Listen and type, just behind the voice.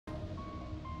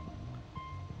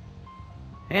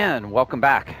And welcome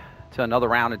back to another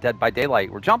round of Dead by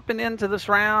Daylight. We're jumping into this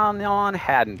round on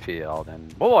Haddonfield.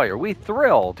 And boy, are we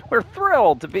thrilled. We're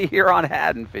thrilled to be here on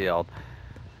Haddonfield.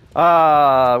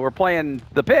 We're playing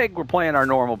the pig. We're playing our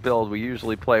normal build. We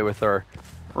usually play with our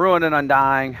Ruin and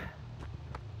Undying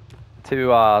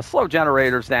to slow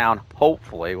generators down.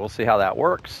 Hopefully, we'll see how that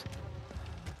works.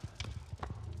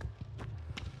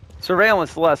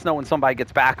 Surveillance to let us know when somebody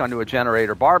gets back onto a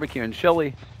generator. Barbecue and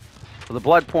chili for the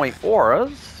blood point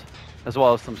auras, as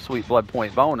well as some sweet blood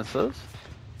point bonuses.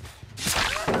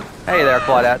 Hey there,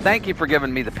 Claudette. Thank you for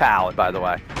giving me the pallet, by the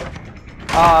way.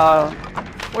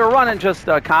 We're running just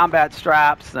combat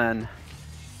straps and...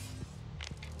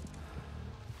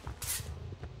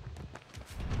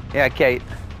 Yeah, Kate.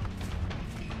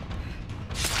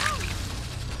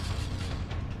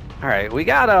 All right, we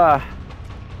got a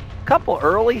couple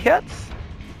early hits.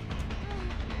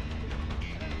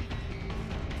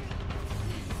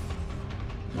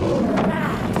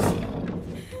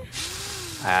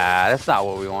 That's not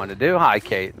what we wanted to do. Hi,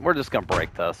 Kate. We're just going to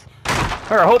break this.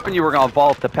 We were hoping you were going to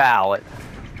vault the pallet.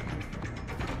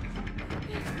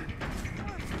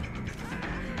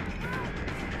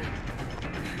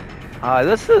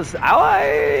 This is...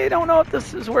 I don't know if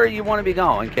this is where you want to be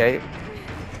going, Kate.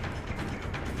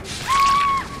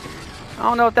 I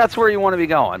don't know if that's where you want to be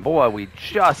going. Boy, we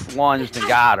just lunged and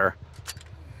got her.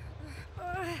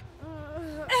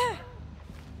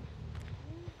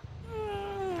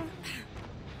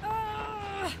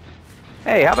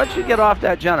 Hey, how about you get off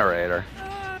that generator?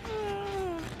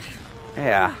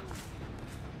 Yeah.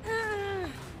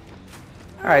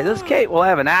 All right, this Kate will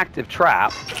have an active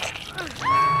trap.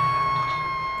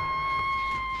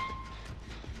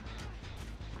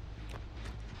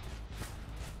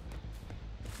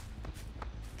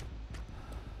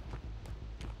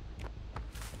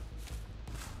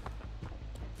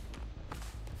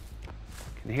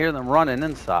 Can hear them running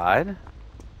inside.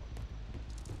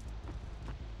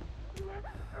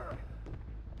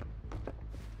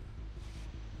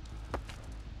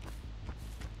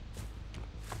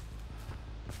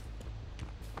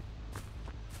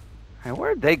 And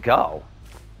where'd they go?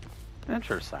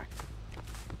 Interesting.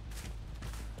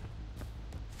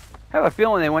 I have a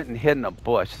feeling they went and hid in a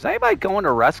bush. Is anybody going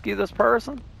to rescue this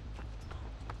person?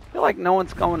 I feel like no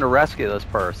one's going to rescue this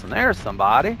person. There's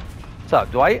somebody. What's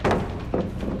up, Dwight?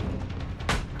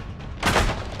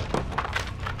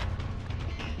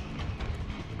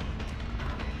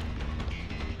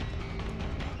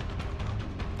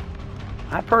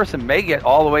 That person may get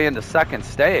all the way into second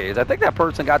stage. I think that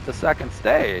person got to second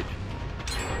stage.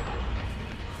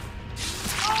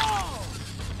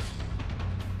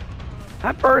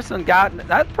 That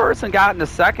person got into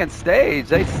second stage.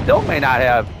 They still may not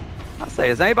have. I'll say,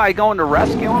 is anybody going to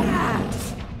rescue him?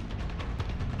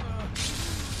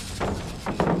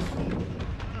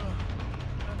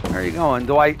 Where are you going,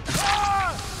 Dwight?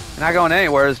 You're not going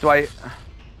anywhere, is Dwight?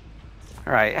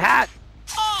 All right, hat.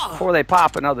 Before they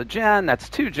pop another gen, that's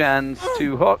 2 gens,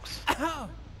 2 hooks.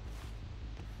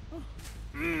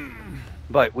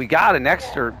 But we got an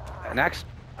extra,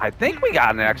 I think we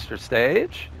got an extra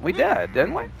stage. We did,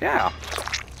 didn't we? Yeah.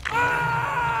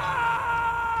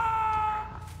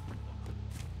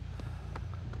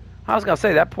 I was gonna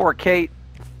say that poor Kate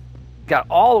got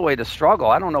all the way to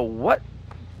struggle. I don't know what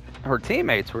her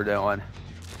teammates were doing.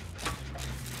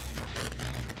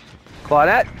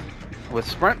 Claudette with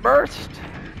sprint burst.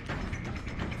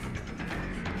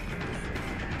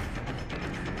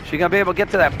 She gonna be able to get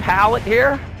to that pallet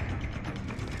here?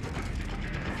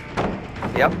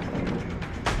 Yep.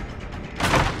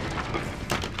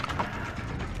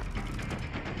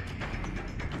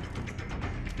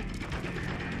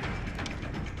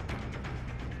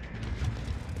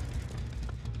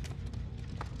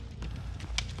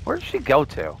 Where did she go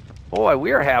to? Boy,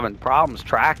 we are having problems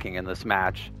tracking in this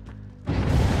match.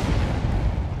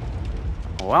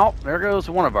 Well, there goes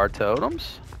one of our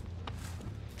totems.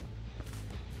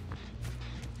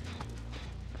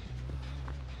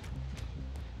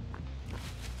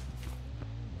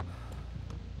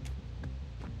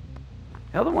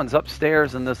 The other one's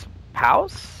upstairs in this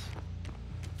house.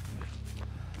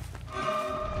 Come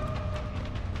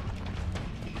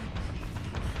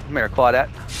here, Claudette.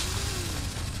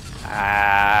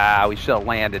 Ah, we should have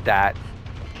landed that.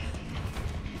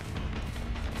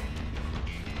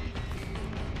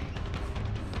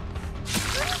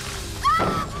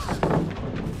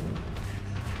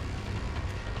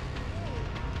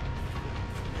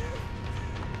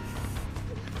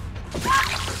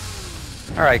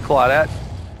 All right, Claudette.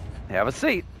 Have a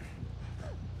seat.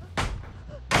 All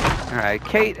right,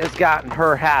 Kate has gotten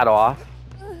her hat off.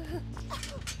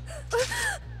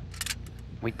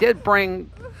 We did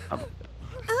bring...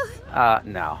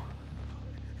 no.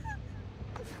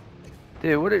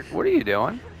 Dude, what are you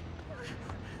doing?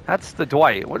 That's the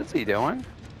Dwight. What is he doing?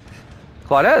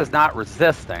 Claudette is not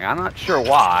resisting. I'm not sure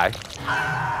why.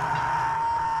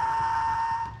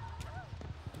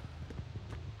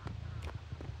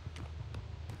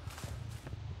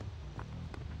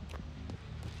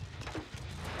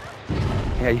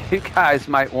 Yeah, you guys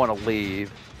might want to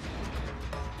leave.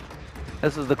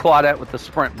 This is the Claudette with the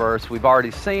sprint burst. We've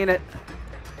already seen it.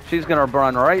 She's going to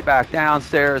run right back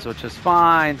downstairs, which is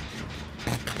fine.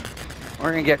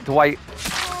 We're going to get Dwight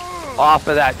off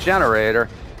of that generator.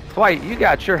 Dwight, you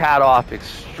got your hat off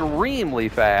extremely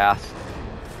fast.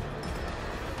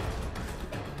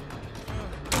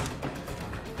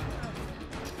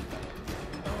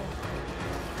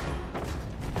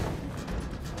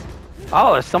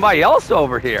 Oh, there's somebody else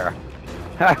over here.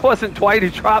 That wasn't Dwight who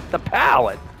dropped the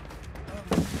pallet.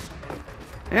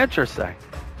 Interesting.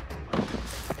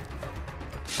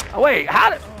 Oh, wait,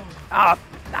 how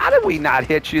did we not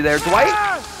hit you there,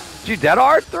 Dwight? Did you dead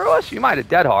hard through us? You might have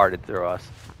dead harded through us.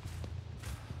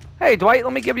 Hey, Dwight,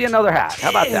 let me give you another hat. How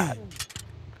about that?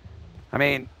 I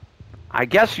mean, I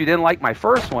guess you didn't like my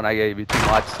first one I gave you too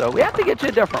much, so we have to get you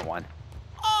a different one.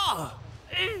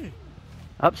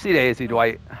 Upsy daisy,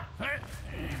 Dwight.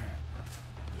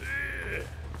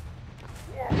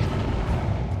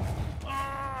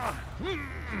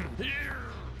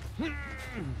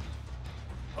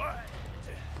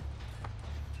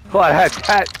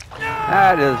 Claudette,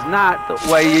 that is not the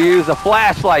way you use a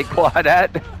flashlight,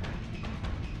 Claudette.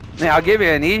 Now, I'll give you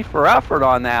an E for effort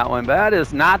on that one, but that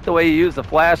is not the way you use a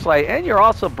flashlight, and you're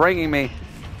also bringing me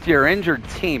to your injured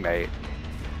teammate.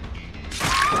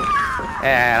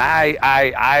 And I'm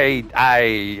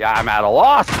at a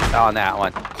loss on that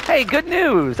one. Hey, good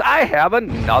news. I have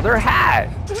another hat.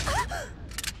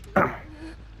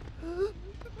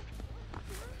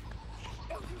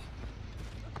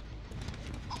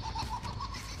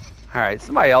 All right,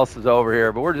 somebody else is over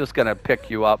here, but we're just going to pick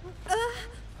you up.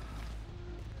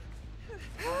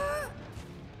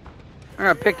 We're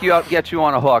going to pick you up, get you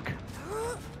on a hook.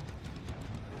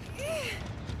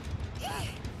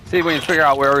 See if we can figure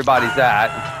out where everybody's at.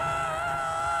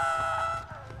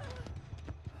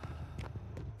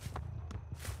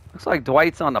 Looks like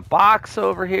Dwight's on the box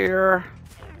over here.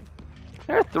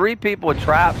 There are 3 people with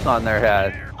traps on their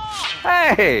head.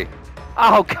 Hey!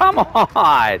 Oh, come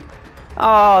on!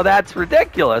 Oh, that's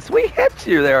ridiculous. We hit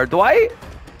you there, Dwight.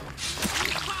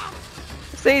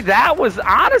 See, that was,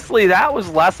 honestly, that was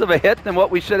less of a hit than what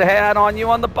we should have had on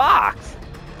you on the box.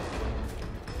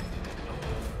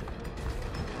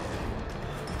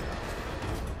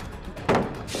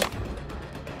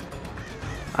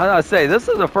 I was gonna say, this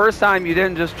is the first time you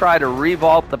didn't just try to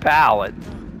revault the pallet.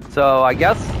 So I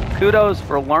guess kudos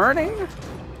for learning.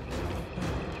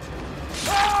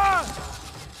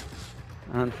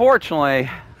 Unfortunately,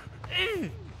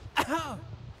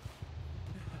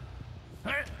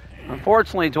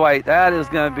 Dwight, that is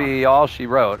going to be all she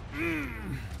wrote.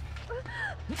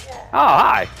 Oh,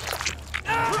 hi.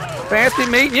 Fancy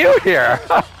meeting you here.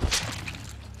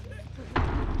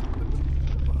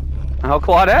 Oh,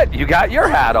 Claudette, you got your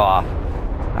hat off.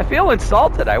 I feel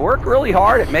insulted. I work really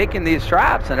hard at making these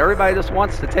traps, and everybody just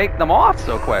wants to take them off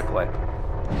so quickly.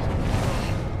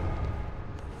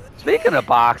 Speaking of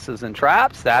boxes and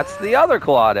traps, that's the other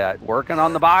Claudette working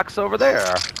on the box over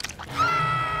there.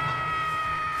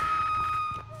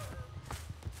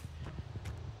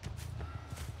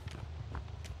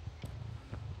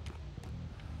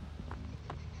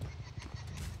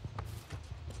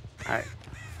 Alright.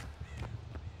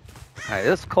 Alright,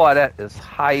 this Claudette is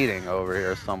hiding over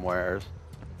here somewhere.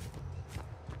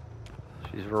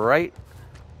 She's right.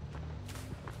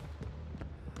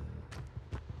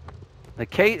 The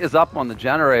Kate is up on the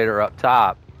generator up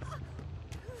top.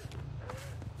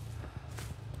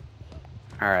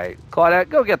 All right, Claudette,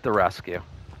 go get the rescue.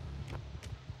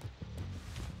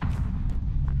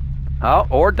 Oh,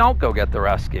 or don't go get the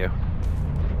rescue.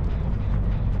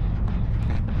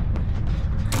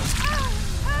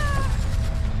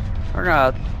 We're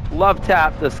gonna love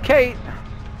tap this Kate.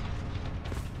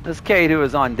 This Kate who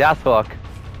is on death hook.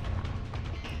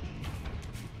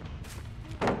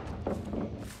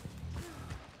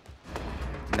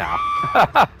 No.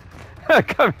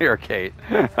 Come here, Kate.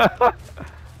 All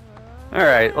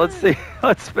right, let's see.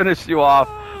 Let's finish you off.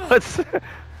 Let's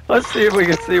see if we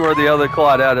can see where the other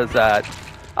Claudette is at.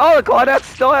 Oh, the Claudette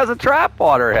still has a trap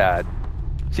on her head.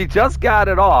 She just got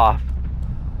it off.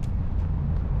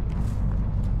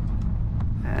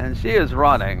 And she is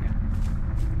running.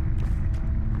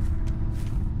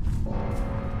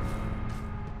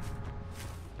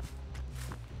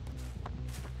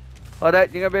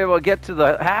 Claudette, you gonna be able to get to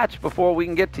the hatch before we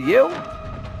can get to you?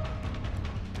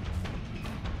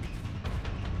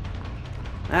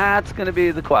 That's gonna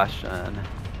be the question.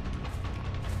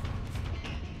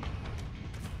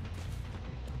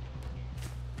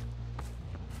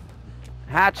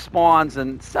 Hatch spawns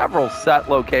in several set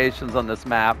locations on this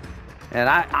map, and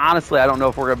honestly, I don't know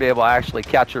if we're gonna be able to actually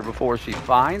catch her before she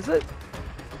finds it.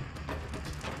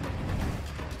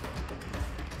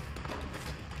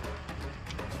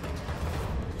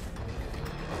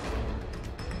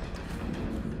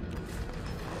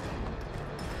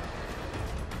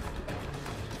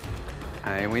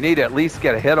 I mean, we need to at least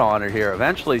get a hit on her here.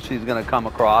 Eventually, she's going to come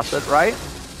across it, right?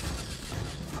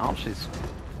 Oh, she's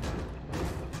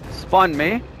spun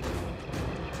me.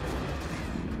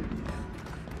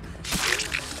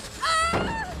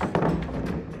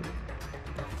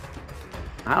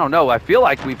 I don't know. I feel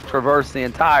like we've traversed the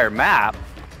entire map.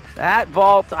 That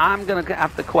vault, I'm going to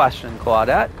have to question,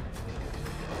 Claudette.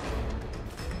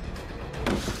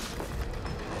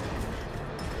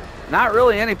 Not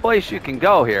really any place you can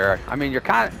go here. I mean, you're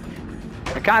kind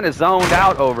of zoned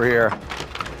out over here.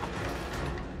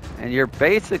 And you're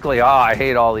basically, oh, I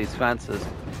hate all these fences.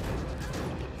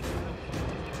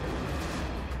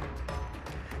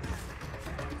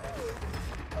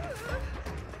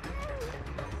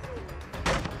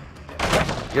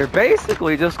 You're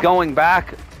basically just going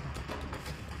back.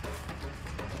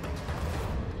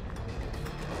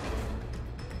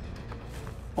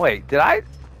 Wait, did I?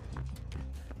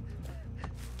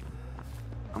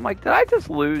 I'm like, did I just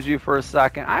lose you for a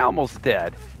second? I almost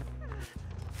did.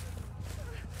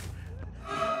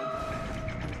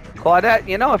 Claudette,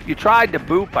 you know, if you tried to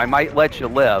boop, I might let you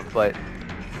live, but...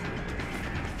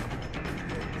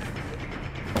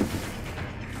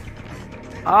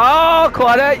 Oh,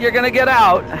 Claudette, you're going to get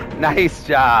out. Nice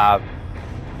job.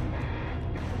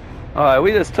 All right,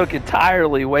 we just took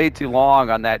entirely way too long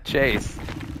on that chase.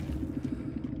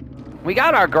 We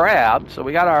got our grab, so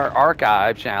we got our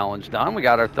archive challenge done. We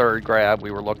got our third grab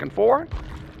we were looking for.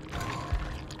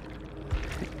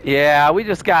 Yeah, we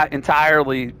just got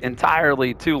entirely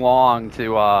too long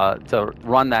to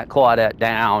run that Claudette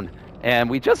down, and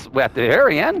we just at the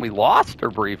very end we lost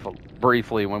her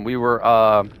briefly when we were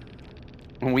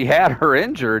when we had her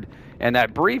injured, and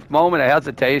that brief moment of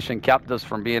hesitation kept us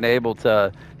from being able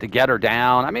to get her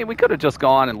down. I mean, we could have just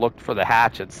gone and looked for the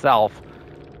hatch itself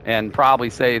and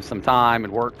probably saved some time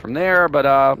and worked from there,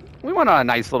 but we went on a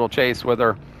nice little chase with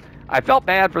her. I felt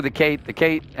bad for the Kate. The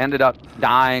Kate ended up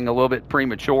dying a little bit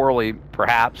prematurely,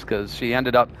 perhaps, because she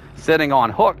ended up sitting on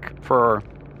hook for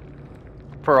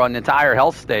an entire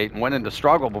health state and went into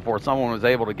struggle before someone was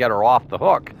able to get her off the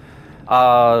hook.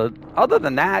 Other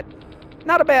than that,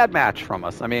 not a bad match from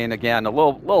us. I mean, again, a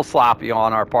little sloppy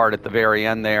on our part at the very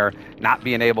end there, not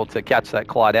being able to catch that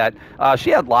Claudette.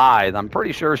 She had lithe. I'm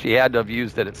pretty sure she had to have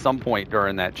used it at some point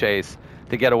during that chase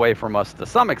to get away from us to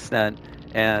some extent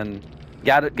and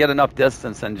get enough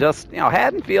distance. And just, you know,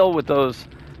 Haddonfield with those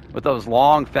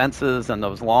long fences and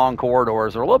those long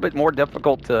corridors are a little bit more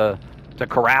difficult to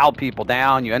corral people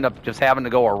down. You end up just having to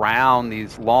go around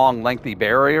these long, lengthy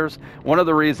barriers. One of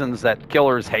the reasons that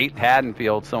killers hate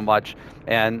Haddonfield so much,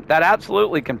 and that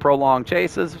absolutely can prolong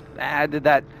chases. Did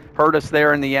that hurt us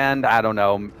there in the end? I don't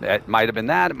know. It might have been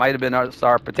that. It might have been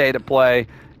our potato play,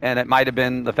 and it might have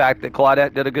been the fact that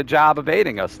Claudette did a good job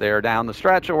evading us there down the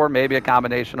stretch, or maybe a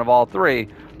combination of all three.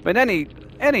 But in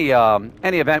any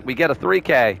event, we get a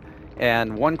 3K,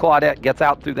 and one Claudette gets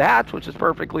out through the hatch, which is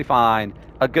perfectly fine.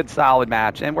 A good solid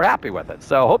match, and we're happy with it.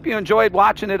 So hope you enjoyed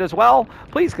watching it as well.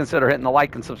 Please consider hitting the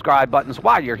like and subscribe buttons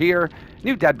while you're here.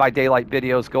 New Dead by Daylight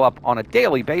videos go up on a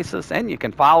daily basis, and you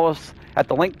can follow us at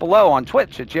the link below on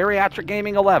Twitch at Geriatric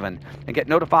Gaming 11 and get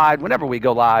notified whenever we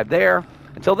go live there.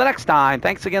 Until the next time,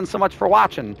 thanks again so much for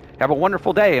watching. Have a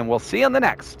wonderful day, and we'll see you in the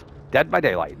next Dead by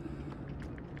Daylight.